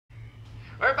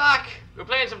We're back! We're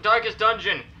playing some Darkest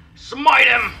Dungeon. Smite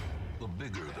him! The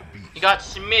bigger the beast, He got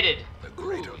smitted. the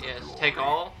greater the Yes, glory. take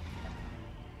all.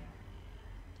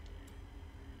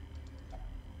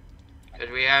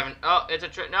 Because we haven't... Oh, it's a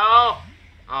trick. No!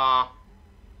 Aw.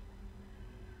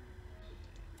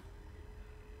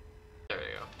 There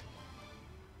you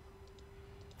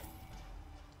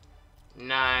go.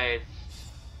 Nice.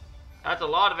 That's a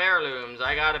lot of heirlooms,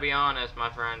 I gotta be honest, my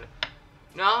friend.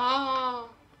 No!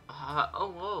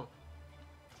 Oh, whoa.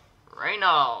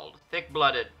 Reynold.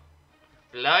 Thick-blooded.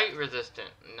 Blight resistant.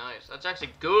 Nice. That's actually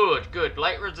good. Good.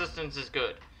 Blight resistance is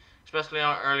good. Especially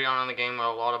early on in the game where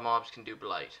a lot of mobs can do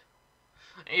blight.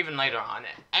 Even later on.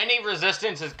 Any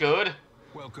resistance is good.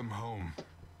 Welcome home,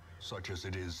 such as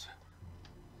it is.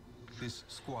 This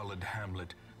squalid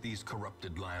hamlet, these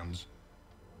corrupted lands,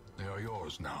 they are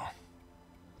yours now.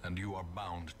 And you are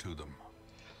bound to them.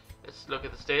 Let's look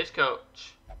at the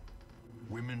stagecoach.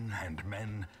 Women and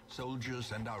men,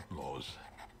 soldiers and outlaws,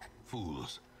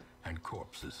 fools and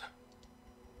corpses.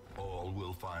 All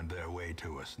will find their way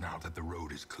to us now that the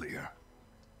road is clear.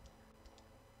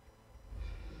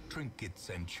 Trinkets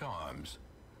and charms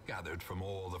gathered from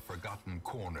all the forgotten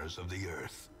corners of the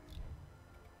earth.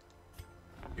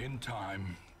 In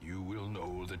time, you will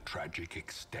know the tragic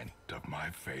extent of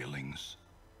my failings.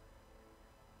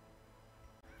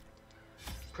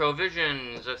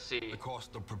 Provisions, let's see. The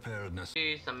cost of preparedness.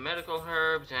 Some medical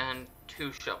herbs and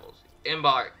 2 shovels.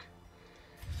 Embark.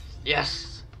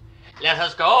 Yes! Let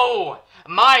us go!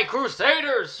 My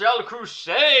crusaders shall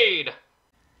crusade!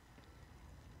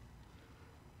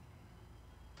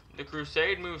 The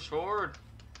crusade moves forward.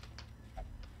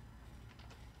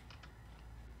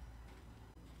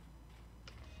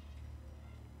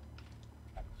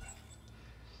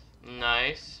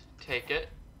 Nice. Take it.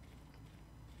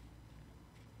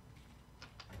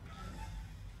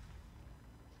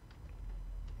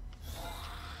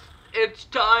 It's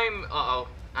time! Uh-oh.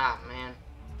 Ah, man.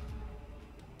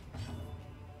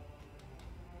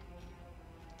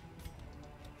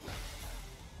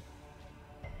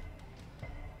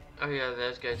 Oh yeah,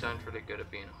 those guys aren't really good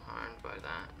at being harmed by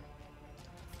that.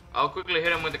 I'll quickly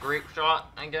hit him with a grape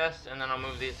shot, I guess, and then I'll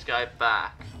move this guy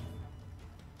back.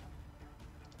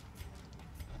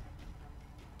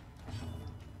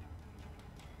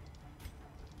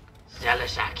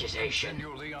 Zealous accusation.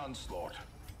 Continue the onslaught.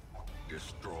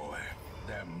 Destroy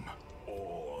them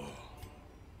all.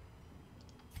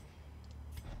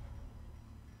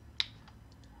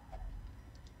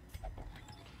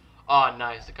 Oh,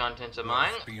 nice. The contents of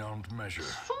mine. Wealth beyond measure.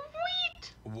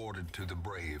 Sweet! Awarded to the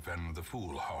brave and the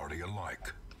foolhardy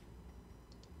alike.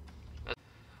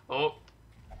 Oh.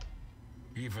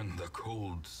 Even the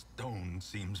cold stone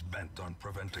seems bent on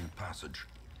preventing passage.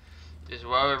 This is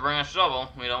why we bring a shovel.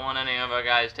 We don't want any of our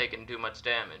guys taking too much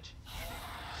damage.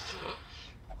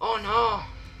 Oh no!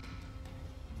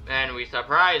 And we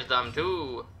surprised them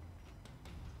too.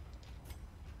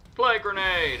 Plague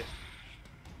grenade!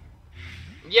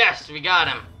 Yes, we got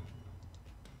him!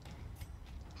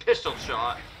 Pistol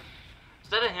shot. Is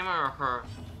that a him or a her?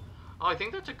 Oh, I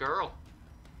think that's a girl.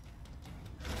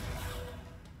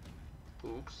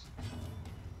 Oops.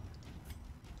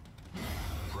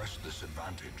 Press this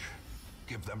advantage.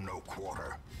 Give them no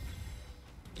quarter.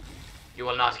 You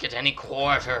will not get any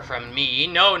quarter from me.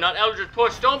 No, not Eldritch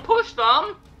Push. Don't push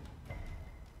them!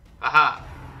 Aha.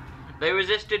 They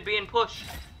resisted being pushed.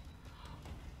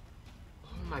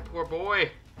 Oh, my poor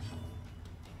boy.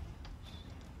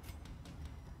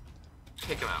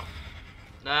 Kick him out.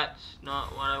 That's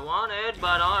not what I wanted,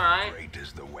 but alright. Great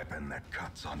is the weapon that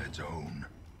cuts on its own.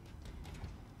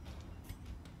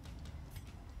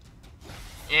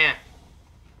 Yeah.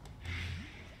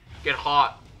 Get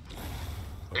hot.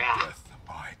 A Yeah. death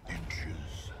by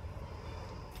inches.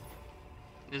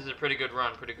 This is a pretty good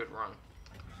run, pretty good run.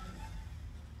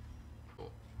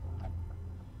 Cool.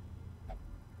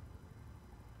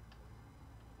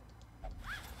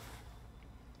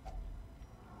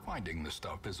 Finding the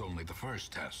stuff is only the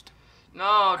first test.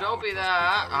 No, don't be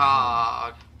that.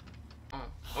 Ah.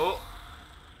 Oh.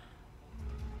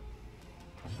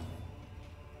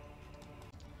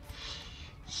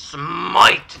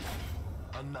 Smite!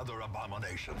 Another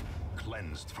abomination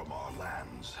cleansed from our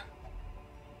lands.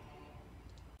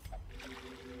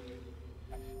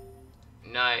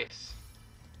 Nice.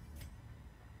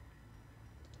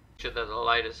 Sure that the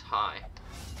light is high.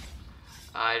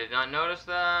 I did not notice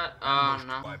that. Oh,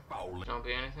 no. By bowling. Don't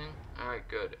be anything. Alright,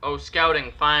 good. Oh,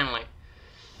 scouting, finally.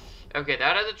 Okay,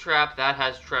 that has a trap. That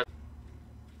has treasure.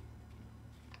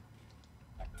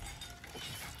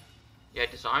 Yeah,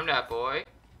 disarm that boy.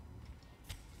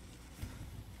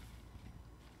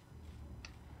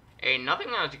 Ain't nothing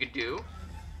else you could do.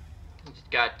 You just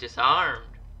got disarmed.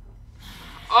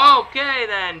 Okay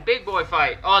then, big boy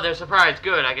fight. Oh, they're surprised.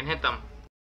 Good, I can hit them.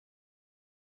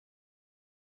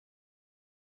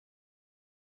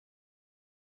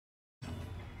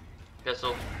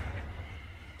 Pistol.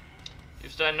 You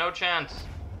stand no chance.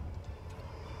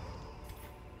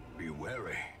 Be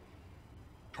wary.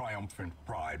 Triumphant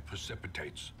pride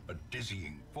precipitates a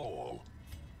dizzying fall.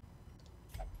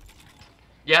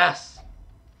 Yes!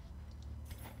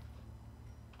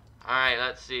 Alright,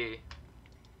 let's see.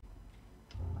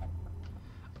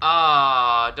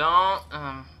 Don't,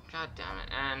 god damn it,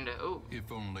 and, ooh.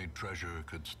 If only treasure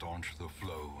could staunch the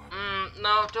flow.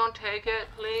 No, don't take it,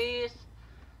 please.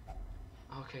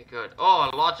 Okay, good. Oh,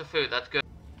 lots of food, that's good.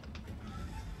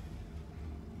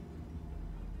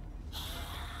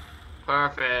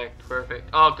 Perfect, perfect.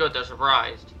 Oh, good, they're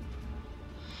surprised.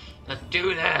 Let's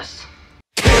do this.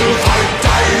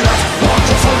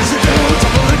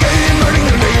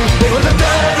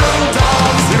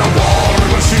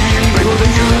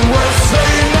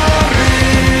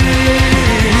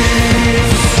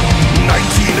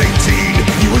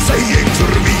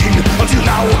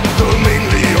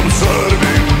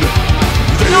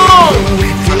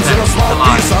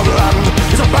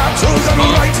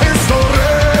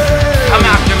 Come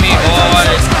after me,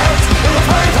 boys.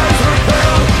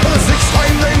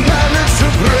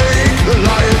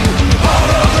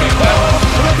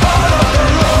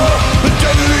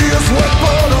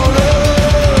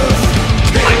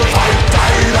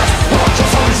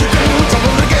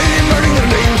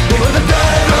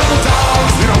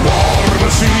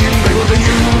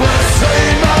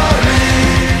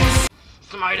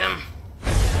 Smite him.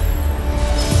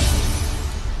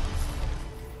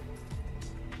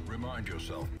 Remind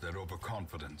yourself that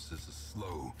overconfidence is a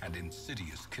slow and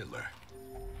insidious killer.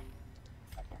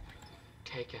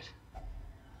 Take it.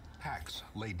 Packs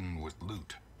laden with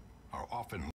loot are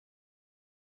often